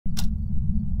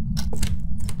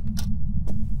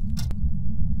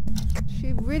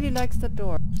really likes that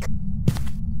door.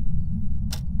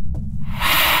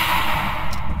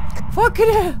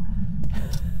 Fucking hell!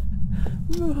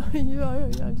 Ja,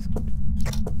 alles gut.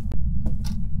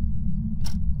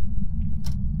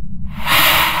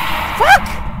 Fuck!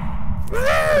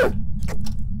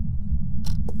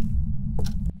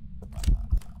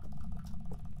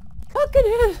 Fucking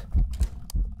hell!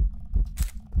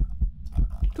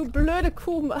 Du blöde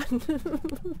Kuh, Mann!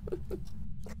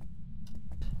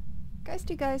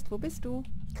 Geisty Geist, wo bist du?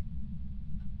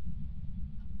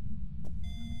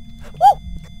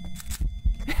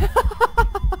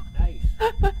 Nice.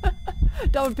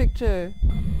 Down picture.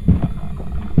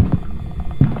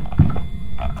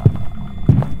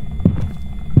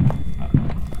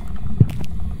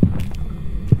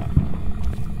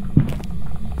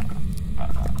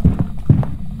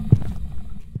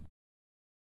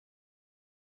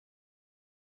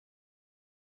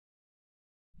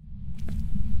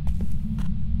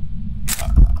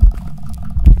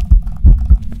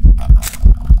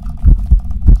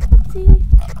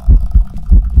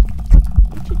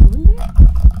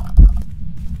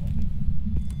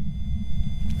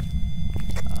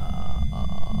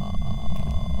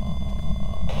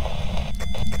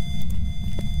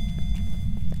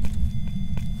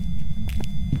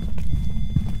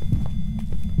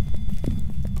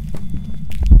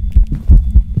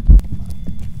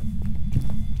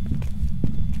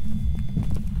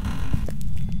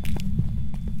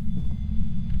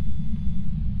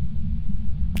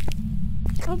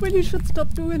 I really should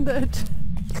stop doing that.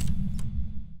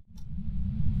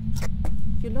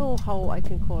 You know how I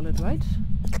can call it, right?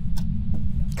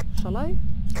 Shall I?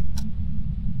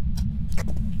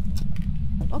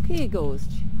 Okay,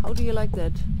 ghost. How do you like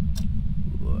that?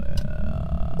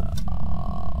 Where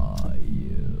are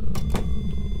you?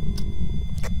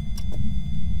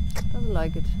 Doesn't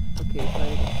like it. Okay, try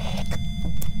it again.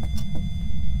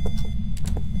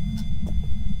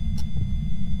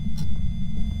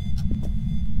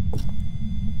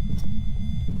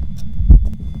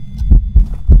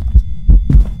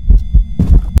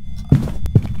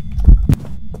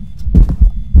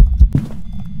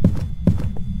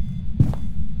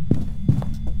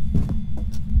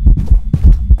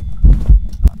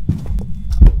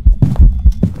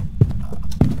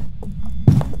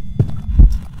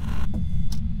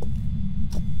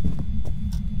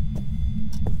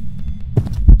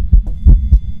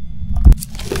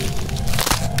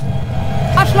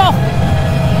 Arschloch!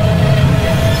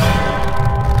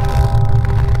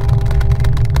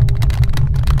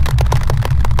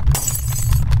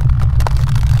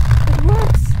 It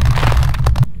works!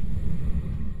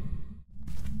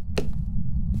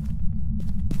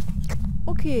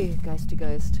 Okay, Geisty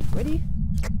Geist. Ready?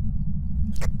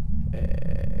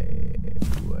 Hey,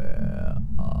 where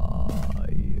are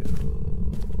you?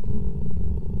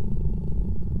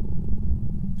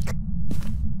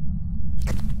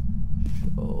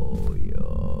 Show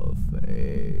your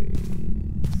face.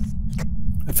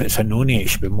 If it's annoy, it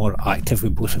should be more active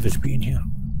with both of us being here.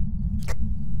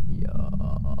 Yeah.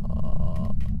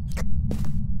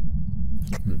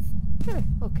 Yeah,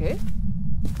 okay.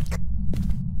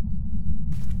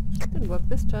 Didn't work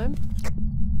this time.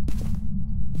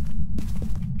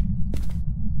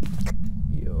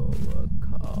 You're a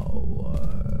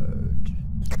coward.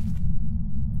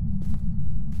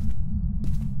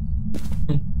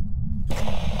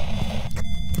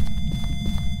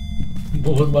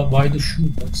 Why the shoe?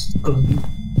 That's gonna be.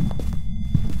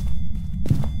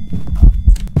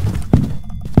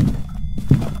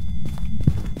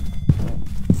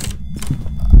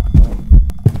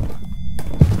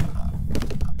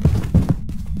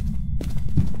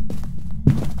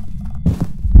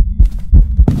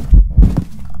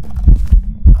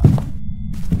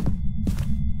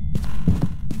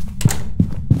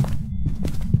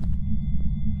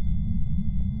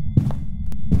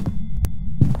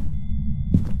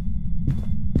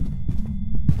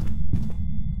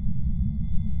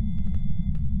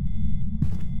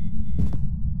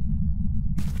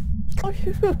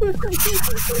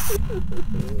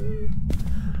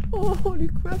 Oh, holy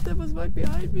crap, that was right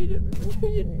behind me. You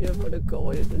didn't want to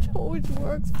go. It always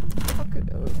works. Fucking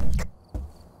hell.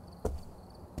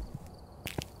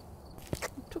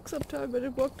 It took some time, but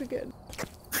it worked again.